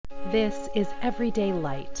This is Everyday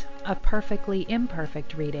Light, a perfectly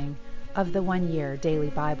imperfect reading of the One Year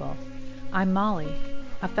Daily Bible. I'm Molly,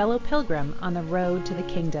 a fellow pilgrim on the road to the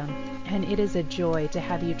kingdom, and it is a joy to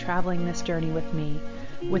have you traveling this journey with me,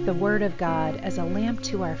 with the Word of God as a lamp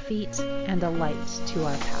to our feet and a light to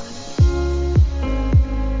our path.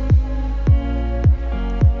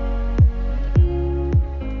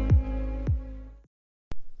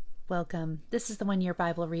 Welcome. This is the One Year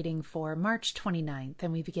Bible reading for March 29th,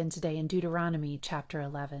 and we begin today in Deuteronomy chapter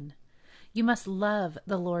 11. You must love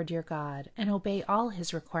the Lord your God and obey all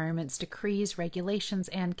his requirements, decrees, regulations,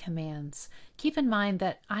 and commands. Keep in mind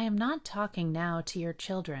that I am not talking now to your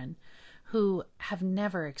children who have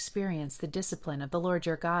never experienced the discipline of the Lord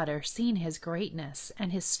your God or seen his greatness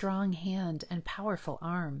and his strong hand and powerful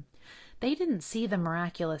arm. They didn't see the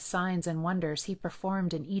miraculous signs and wonders he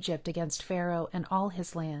performed in Egypt against Pharaoh and all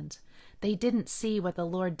his land. They didn't see what the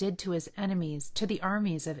Lord did to his enemies, to the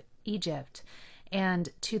armies of Egypt, and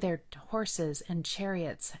to their horses and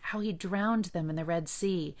chariots, how he drowned them in the Red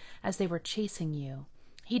Sea as they were chasing you.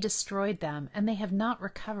 He destroyed them, and they have not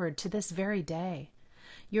recovered to this very day.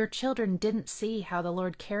 Your children didn't see how the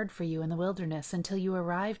Lord cared for you in the wilderness until you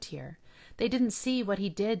arrived here. They didn't see what he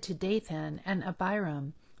did to Dathan and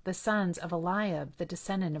Abiram, the sons of Eliab, the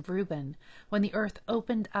descendant of Reuben, when the earth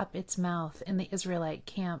opened up its mouth in the Israelite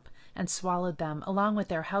camp and swallowed them, along with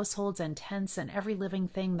their households and tents and every living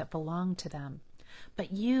thing that belonged to them.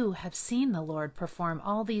 But you have seen the Lord perform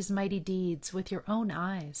all these mighty deeds with your own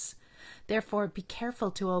eyes. Therefore, be careful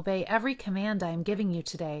to obey every command I am giving you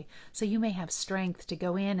today, so you may have strength to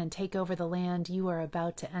go in and take over the land you are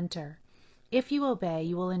about to enter. If you obey,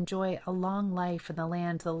 you will enjoy a long life in the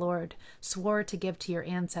land the Lord swore to give to your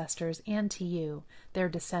ancestors and to you, their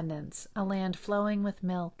descendants, a land flowing with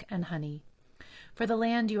milk and honey. For the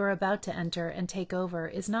land you are about to enter and take over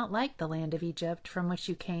is not like the land of Egypt from which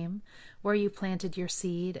you came, where you planted your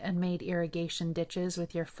seed and made irrigation ditches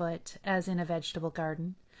with your foot, as in a vegetable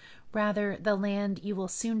garden. Rather, the land you will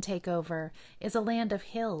soon take over is a land of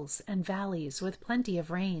hills and valleys with plenty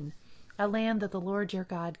of rain, a land that the Lord your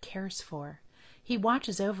God cares for. He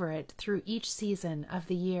watches over it through each season of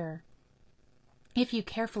the year. If you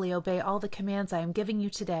carefully obey all the commands I am giving you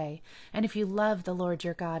today, and if you love the Lord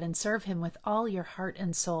your God and serve him with all your heart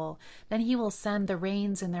and soul, then he will send the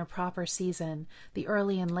rains in their proper season, the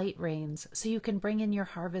early and late rains, so you can bring in your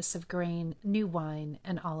harvests of grain, new wine,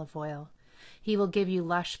 and olive oil. He will give you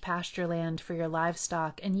lush pasture land for your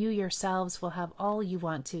livestock, and you yourselves will have all you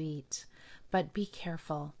want to eat. But be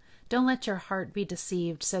careful. Don't let your heart be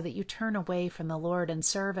deceived so that you turn away from the Lord and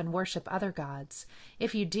serve and worship other gods.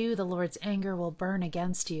 If you do, the Lord's anger will burn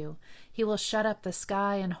against you. He will shut up the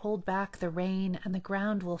sky and hold back the rain, and the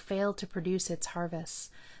ground will fail to produce its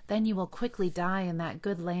harvests. Then you will quickly die in that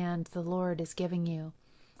good land the Lord is giving you.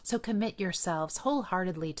 So commit yourselves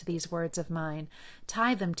wholeheartedly to these words of mine.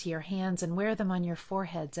 Tie them to your hands and wear them on your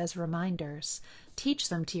foreheads as reminders. Teach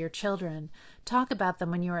them to your children. Talk about them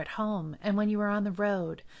when you are at home and when you are on the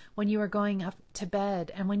road, when you are going up to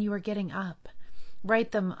bed and when you are getting up.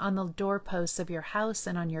 Write them on the doorposts of your house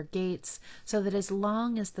and on your gates, so that as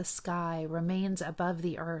long as the sky remains above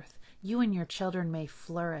the earth, you and your children may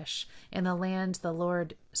flourish in the land the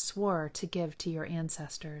Lord swore to give to your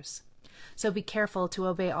ancestors. So be careful to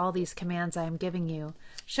obey all these commands I am giving you.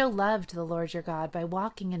 Show love to the Lord your God by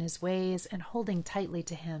walking in his ways and holding tightly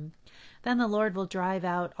to him. Then the Lord will drive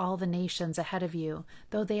out all the nations ahead of you,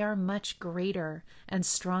 though they are much greater and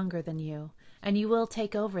stronger than you, and you will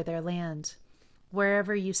take over their land.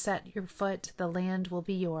 Wherever you set your foot, the land will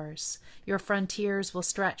be yours. Your frontiers will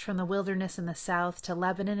stretch from the wilderness in the south to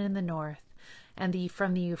Lebanon in the north, and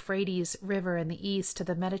from the Euphrates River in the east to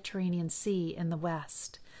the Mediterranean Sea in the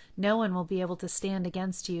west. No one will be able to stand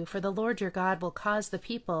against you, for the Lord your God will cause the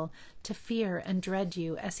people to fear and dread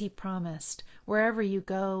you, as he promised, wherever you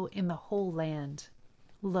go in the whole land.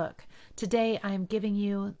 Look, today I am giving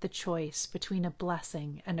you the choice between a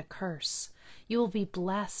blessing and a curse. You will be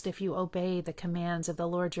blessed if you obey the commands of the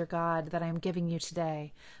Lord your God that I am giving you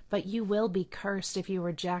today, but you will be cursed if you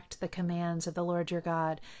reject the commands of the Lord your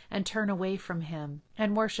God and turn away from him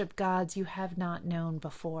and worship gods you have not known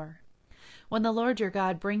before. When the Lord your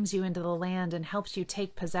God brings you into the land and helps you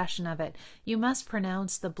take possession of it, you must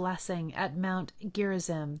pronounce the blessing at Mount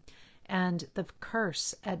Gerizim and the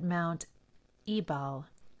curse at Mount Ebal.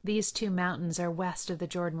 These two mountains are west of the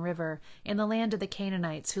Jordan River, in the land of the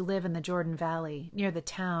Canaanites who live in the Jordan Valley, near the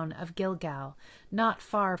town of Gilgal, not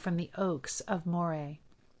far from the oaks of Moreh.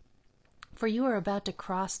 For you are about to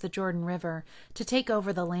cross the Jordan River to take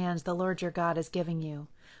over the land the Lord your God is giving you.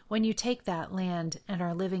 When you take that land and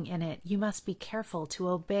are living in it, you must be careful to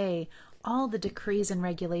obey all the decrees and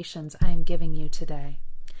regulations I am giving you today.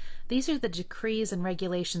 These are the decrees and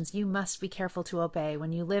regulations you must be careful to obey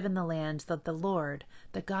when you live in the land that the Lord,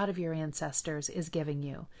 the God of your ancestors, is giving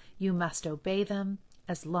you. You must obey them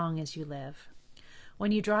as long as you live.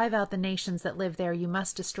 When you drive out the nations that live there, you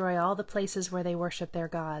must destroy all the places where they worship their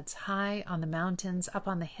gods, high on the mountains, up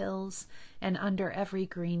on the hills, and under every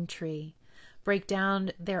green tree. Break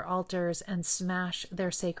down their altars and smash their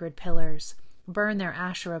sacred pillars. Burn their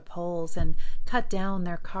Asherah poles and cut down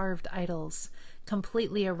their carved idols.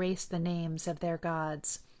 Completely erase the names of their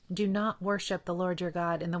gods. Do not worship the Lord your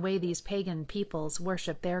God in the way these pagan peoples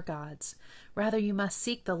worship their gods. Rather, you must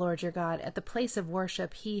seek the Lord your God at the place of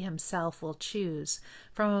worship he himself will choose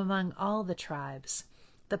from among all the tribes,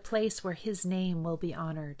 the place where his name will be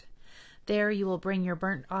honored. There you will bring your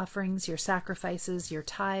burnt offerings, your sacrifices, your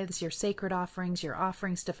tithes, your sacred offerings, your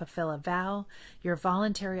offerings to fulfill a vow, your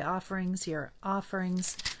voluntary offerings, your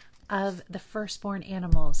offerings of the firstborn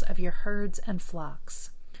animals of your herds and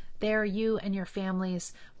flocks. There you and your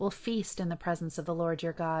families will feast in the presence of the Lord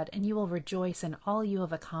your God, and you will rejoice in all you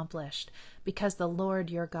have accomplished, because the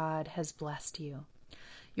Lord your God has blessed you.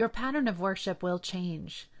 Your pattern of worship will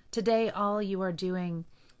change. Today all of you are doing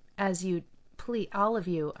as you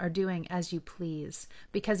please,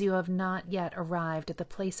 because you have not yet arrived at the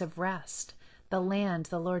place of rest, the land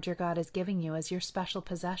the Lord your God is giving you as your special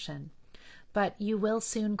possession. But you will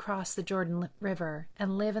soon cross the Jordan River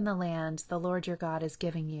and live in the land the Lord your God is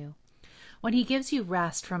giving you. When he gives you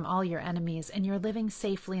rest from all your enemies and you're living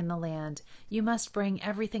safely in the land, you must bring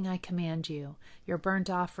everything I command you, your burnt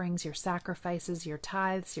offerings, your sacrifices, your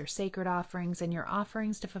tithes, your sacred offerings, and your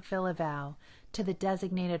offerings to fulfill a vow, to the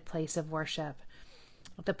designated place of worship,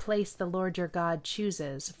 the place the Lord your God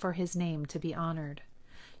chooses for his name to be honored.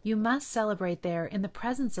 You must celebrate there in the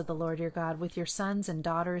presence of the Lord your God with your sons and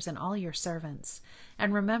daughters and all your servants.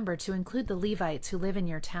 And remember to include the Levites who live in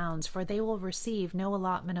your towns, for they will receive no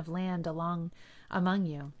allotment of land among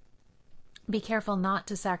you. Be careful not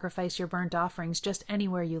to sacrifice your burnt offerings just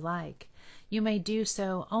anywhere you like. You may do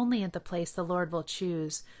so only at the place the Lord will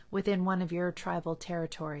choose within one of your tribal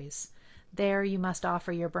territories. There you must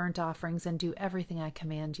offer your burnt offerings and do everything I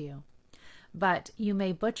command you. But you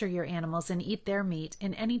may butcher your animals and eat their meat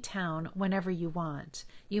in any town whenever you want.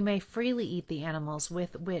 You may freely eat the animals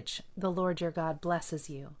with which the Lord your God blesses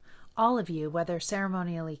you. All of you, whether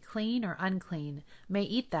ceremonially clean or unclean, may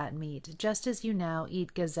eat that meat, just as you now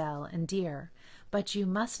eat gazelle and deer. But you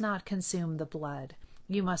must not consume the blood.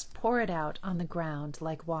 You must pour it out on the ground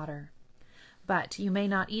like water. But you may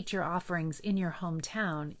not eat your offerings in your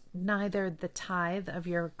hometown, neither the tithe of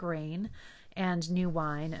your grain and new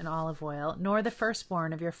wine and olive oil, nor the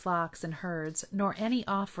firstborn of your flocks and herds, nor any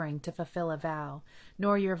offering to fulfill a vow,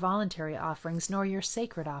 nor your voluntary offerings, nor your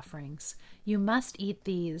sacred offerings. You must eat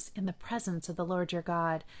these in the presence of the Lord your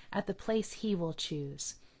God at the place he will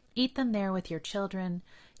choose. Eat them there with your children,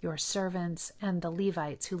 your servants, and the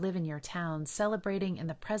Levites who live in your towns, celebrating in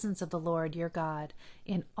the presence of the Lord your God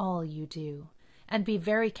in all you do. And be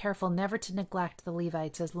very careful never to neglect the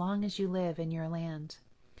Levites as long as you live in your land.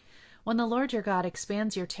 When the Lord your God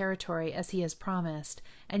expands your territory as he has promised,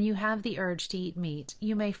 and you have the urge to eat meat,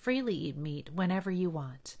 you may freely eat meat whenever you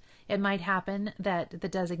want. It might happen that the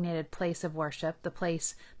designated place of worship, the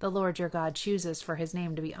place the Lord your God chooses for his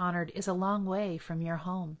name to be honored, is a long way from your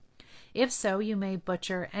home. If so, you may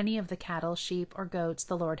butcher any of the cattle, sheep, or goats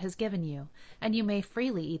the Lord has given you, and you may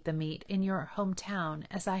freely eat the meat in your hometown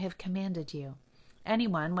as I have commanded you.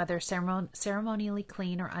 Anyone, whether ceremonially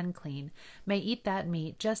clean or unclean, may eat that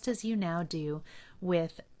meat just as you now do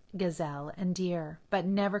with gazelle and deer, but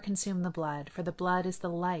never consume the blood, for the blood is the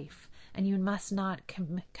life, and you must not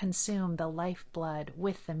consume the life blood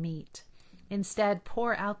with the meat. Instead,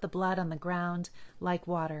 pour out the blood on the ground like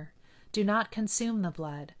water. Do not consume the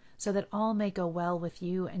blood, so that all may go well with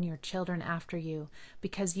you and your children after you,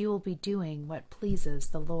 because you will be doing what pleases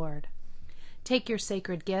the Lord. Take your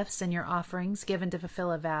sacred gifts and your offerings given to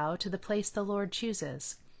fulfill a vow to the place the Lord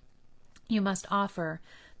chooses. You must offer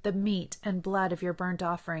the meat and blood of your burnt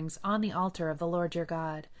offerings on the altar of the Lord your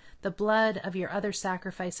God. The blood of your other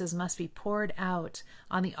sacrifices must be poured out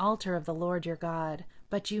on the altar of the Lord your God,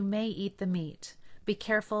 but you may eat the meat. Be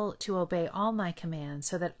careful to obey all my commands,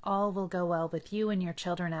 so that all will go well with you and your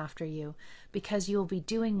children after you, because you will be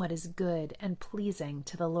doing what is good and pleasing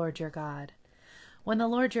to the Lord your God. When the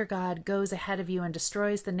Lord your God goes ahead of you and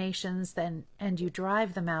destroys the nations, and you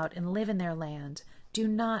drive them out and live in their land, do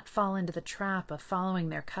not fall into the trap of following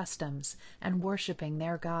their customs and worshiping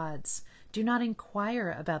their gods. Do not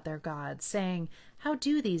inquire about their gods, saying, "How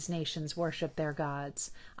do these nations worship their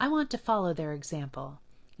gods? I want to follow their example."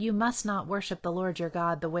 You must not worship the Lord your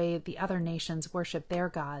God the way the other nations worship their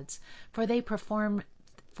gods, for they perform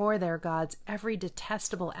for their gods every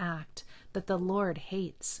detestable act that the Lord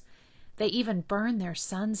hates. They even burn their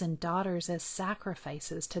sons and daughters as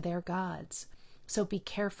sacrifices to their gods. So be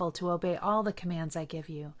careful to obey all the commands I give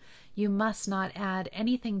you. You must not add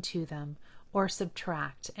anything to them or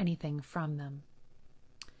subtract anything from them.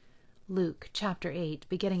 Luke chapter 8,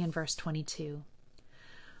 beginning in verse 22.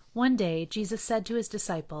 One day Jesus said to his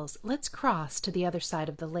disciples, "Let's cross to the other side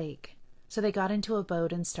of the lake." So they got into a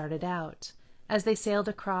boat and started out. As they sailed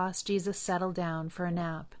across, Jesus settled down for a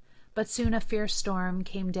nap. But soon a fierce storm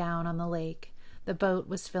came down on the lake. The boat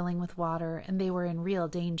was filling with water, and they were in real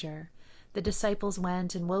danger. The disciples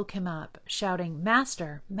went and woke him up, shouting,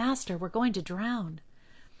 "Master, Master, we're going to drown."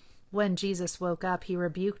 When Jesus woke up, he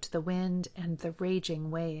rebuked the wind and the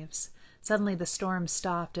raging waves. Suddenly the storm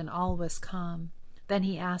stopped and all was calm. Then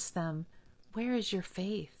he asked them, "Where is your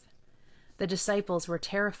faith?" The disciples were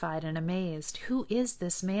terrified and amazed. "Who is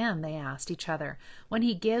this man?" they asked each other. "When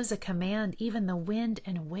he gives a command, even the wind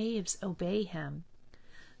and waves obey him."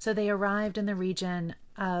 So they arrived in the region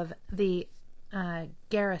of the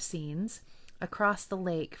Gerasenes, across the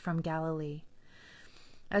lake from Galilee.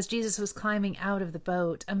 As Jesus was climbing out of the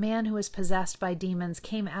boat, a man who was possessed by demons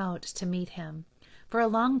came out to meet him. For a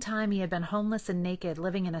long time he had been homeless and naked,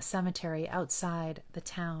 living in a cemetery outside the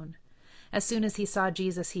town. As soon as he saw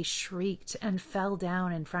Jesus, he shrieked and fell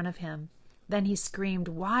down in front of him. Then he screamed,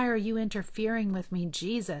 "Why are you interfering with me,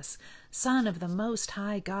 Jesus, Son of the Most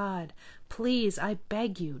High God? Please, I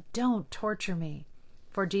beg you, don't torture me."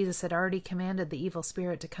 For Jesus had already commanded the evil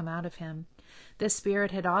spirit to come out of him. This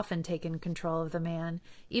spirit had often taken control of the man.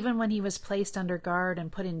 Even when he was placed under guard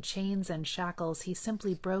and put in chains and shackles, he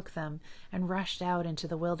simply broke them and rushed out into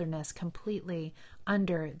the wilderness completely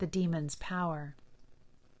under the demon's power.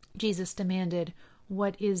 Jesus demanded,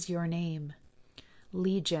 "What is your name?"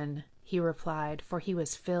 "Legion," he replied, for he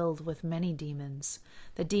was filled with many demons.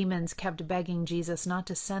 The demons kept begging Jesus not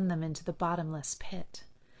to send them into the bottomless pit.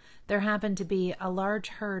 There happened to be a large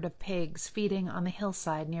herd of pigs feeding on the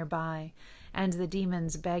hillside nearby, and the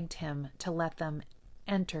demons begged him to let them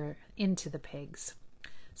enter into the pigs.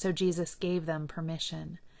 So Jesus gave them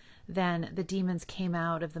permission. Then the demons came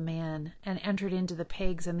out of the man and entered into the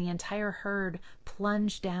pigs, and the entire herd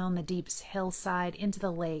plunged down the deep hillside into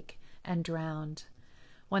the lake and drowned.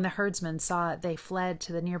 When the herdsmen saw it, they fled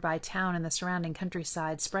to the nearby town and the surrounding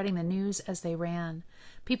countryside, spreading the news as they ran.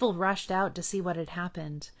 People rushed out to see what had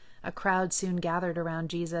happened. A crowd soon gathered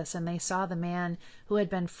around Jesus, and they saw the man who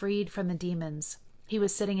had been freed from the demons. He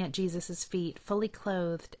was sitting at Jesus' feet, fully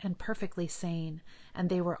clothed and perfectly sane, and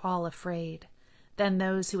they were all afraid. Then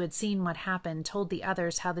those who had seen what happened told the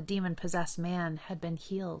others how the demon-possessed man had been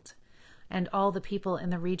healed. And all the people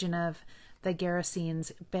in the region of the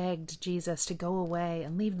Gerasenes begged Jesus to go away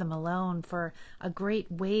and leave them alone, for a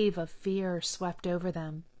great wave of fear swept over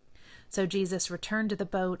them. So Jesus returned to the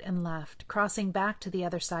boat and left, crossing back to the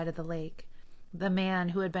other side of the lake. The man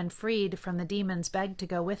who had been freed from the demons begged to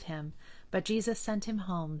go with him, but Jesus sent him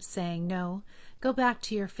home, saying, "No, go back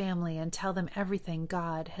to your family and tell them everything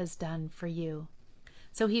God has done for you."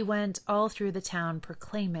 So he went all through the town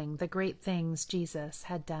proclaiming the great things Jesus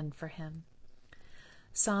had done for him.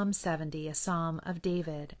 Psalm 70, a psalm of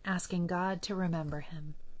David, asking God to remember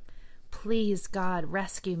him. Please, God,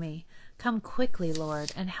 rescue me. Come quickly,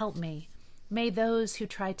 Lord, and help me. May those who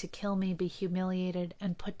try to kill me be humiliated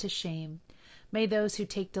and put to shame. May those who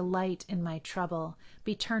take delight in my trouble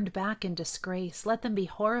be turned back in disgrace. Let them be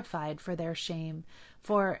horrified for their shame,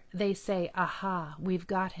 for they say, "Aha, we've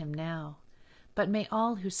got him now." But may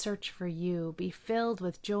all who search for you be filled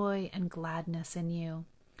with joy and gladness in you.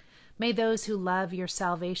 May those who love your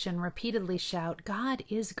salvation repeatedly shout, "God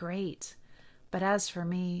is great." But as for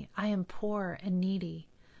me, I am poor and needy.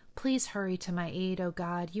 Please hurry to my aid, O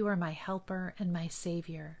God. You are my helper and my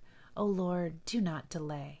Savior. O Lord, do not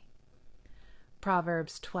delay.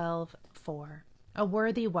 Proverbs 12:4. A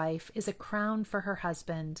worthy wife is a crown for her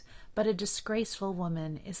husband, but a disgraceful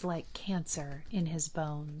woman is like cancer in his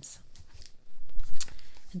bones.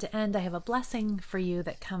 And to end, I have a blessing for you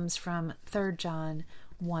that comes from 3 John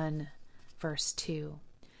 1, verse 2.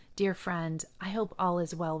 Dear friend, I hope all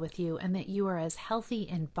is well with you and that you are as healthy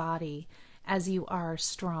in body as you are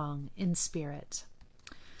strong in spirit.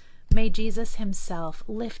 May Jesus himself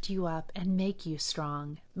lift you up and make you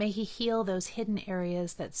strong. May he heal those hidden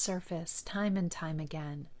areas that surface time and time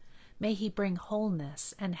again. May he bring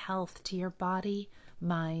wholeness and health to your body,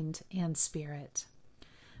 mind, and spirit.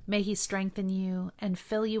 May he strengthen you and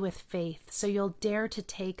fill you with faith so you'll dare to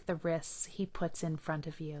take the risks he puts in front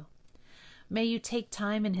of you. May you take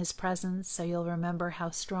time in His presence so you'll remember how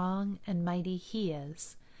strong and mighty He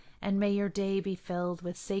is, and may your day be filled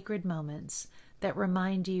with sacred moments that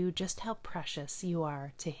remind you just how precious you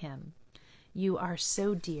are to Him. You are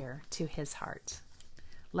so dear to His heart.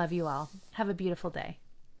 Love you all. Have a beautiful day.